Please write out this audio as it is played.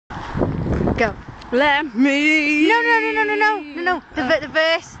Go. Let me. No. The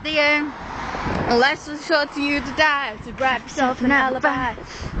verse, Life's too short to you to die, to grab yourself an alibi.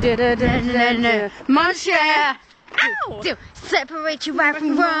 Monsieur. Ow! Do separate you right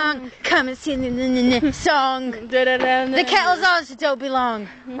from wrong. Come and sing the song. The kettle's on, so don't be long.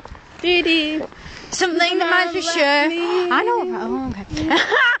 Something that might be sure. I know. Oh, okay.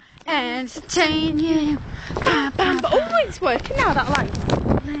 Entertain you. Oh, it's working now, that line.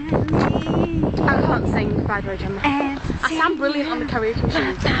 I can't sing, by the way, Gemma. I sound brilliant on the karaoke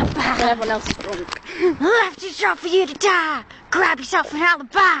machine when everyone else is drunk. Left is short for you to die. Grab yourself an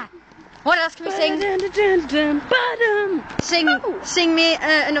alibi. What else can we sing? Sing me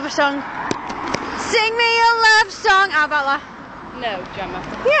another song. Sing me a love song. How about that? No, Gemma.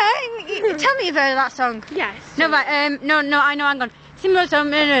 Yeah, tell me about that song. Yes. No, right, no, I know, hang on. Sing me a song.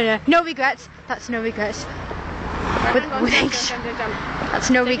 No regrets. That's no regrets. That's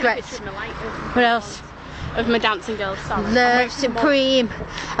no regrets. What else? Of my dancing girls song. Love supreme.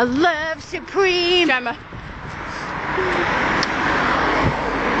 A love supreme. Gemma.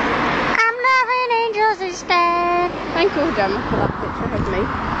 I'm loving angels instead. Thank you, Gemma, for that picture of me.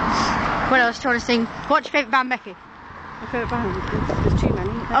 What else do you want to sing? What's your favourite band, Becky? My favourite band? There's too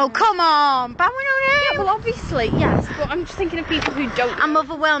many. Oh, come on. Band with no name. Yeah, well, obviously, yes. But I'm just thinking of people who don't know. I'm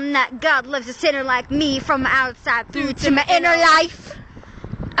overwhelmed that God lives a sinner like me from outside through to my inner life.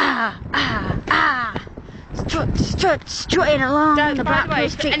 Strutting along the Blackpool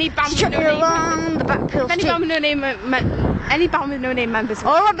street. Strutting along the Blackpool street. Any band with no name members.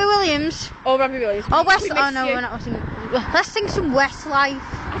 Or Robbie Williams. Or Robbie Williams. Or West. Oh no, we're not singing. Let's sing some Westlife.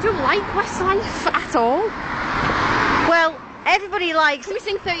 I don't like Westlife at all. Well, everybody likes. Can we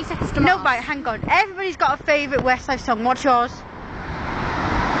sing 30 Seconds to Mars? No, but hang on. Everybody's got a favourite Westlife song. What's yours?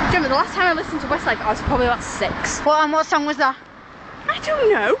 Gemma, the last time I listened to Westlife, I was probably about 6. What song was that? I don't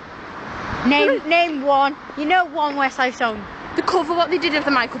know. Name one. You know one Westlife song. The cover, what they did of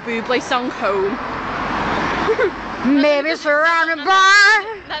the Michael Bublé song Home. Maybe surrounded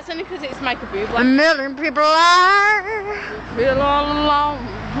by. That's only because it's Michael Bublé. A million people are. Feel all alone.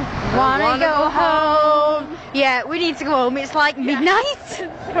 Wanna go home. Yeah, we need to go home. It's like midnight. That's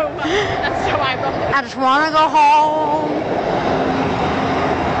so ironic. I just wanna go home.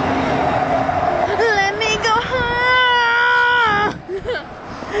 Let me go home.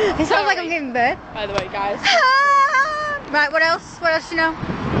 It sounds like I'm giving birth. By the way, guys. Right, what else? What else do you know?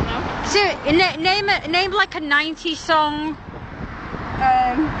 No. So, name like a 90s song.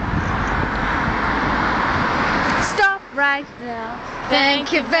 Stop right now.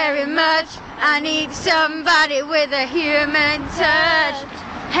 Thank you very much. I need somebody with a human touch.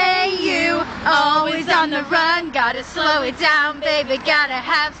 Hey you, always on the run. Gotta slow it down, baby. Gotta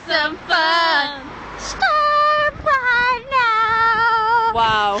have some fun. Stop right now.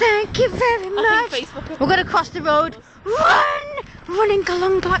 Wow. Thank you very much. We're gonna cross the road. Running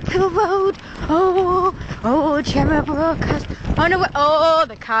along Blackpool Road. Oh, Gemma broadcast. Oh no, oh,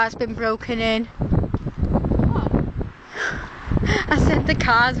 the car's been broken in. I said the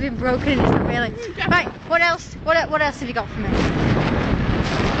car's been broken in, it's not really. Right, what else? What else have you got for me?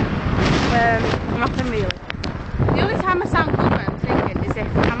 Nothing really. The only time I sound good when I'm singing is if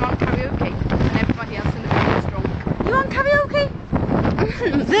I'm on karaoke and everybody else in the room is drunk. You on karaoke?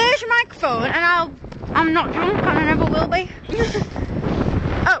 There's your microphone and I'm not drunk and I never will be.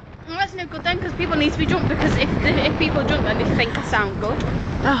 Oh, well, that's no good then, because people need to be drunk, because if people are drunk then they think I sound good.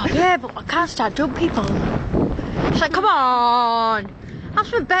 Oh yeah, but I can't start drunk people. It's like, come on. Have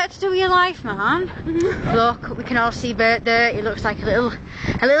something better to do with your life, man. Look, we can all see Bert there. He looks like a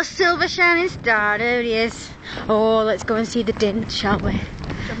little silver shining star. There he is. Oh, let's go and see the din, shall we?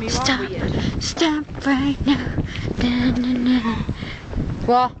 Stop right now. Na, na, na.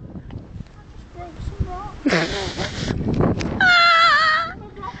 What? Ah!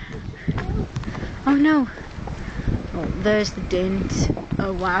 Oh no. Oh, there's the dint.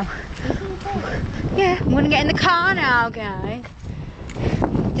 Oh wow. Yeah, I'm gonna get in the car now, guys.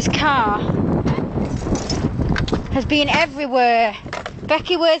 This car has been everywhere.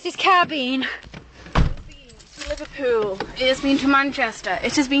 Becky, where's this car been? To Liverpool. It has been to Manchester.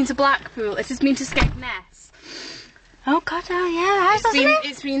 It has been to Blackpool. It has been to Skegness. Oh God, oh yeah,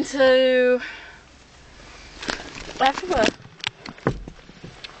 it's been to everywhere.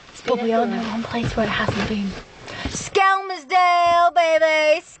 But we all know one place where it hasn't been. Skelmersdale,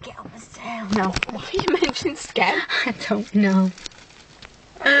 baby! Skelmersdale. No. Why are you mentioning Skem? I don't know.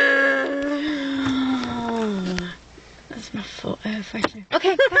 That's my foot freshener.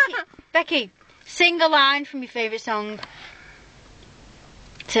 Okay, Becky, sing a line from your favourite song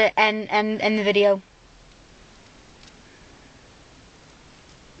to end the video.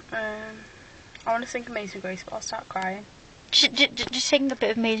 I want to sing Amazing Grace, but I'll start crying. Just sing a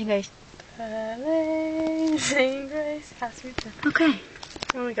bit of Amazing Grace. Amazing Grace has me to... Okay.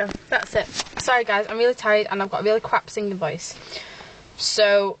 There we go. That's it. Sorry guys, I'm really tired and I've got a really crap singing voice.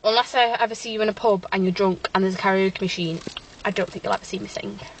 So, unless I ever see you in a pub and you're drunk and there's a karaoke machine, I don't think you'll ever see me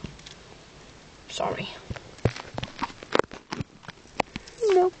sing. Sorry.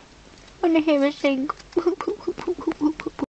 No. I want to hear her sing.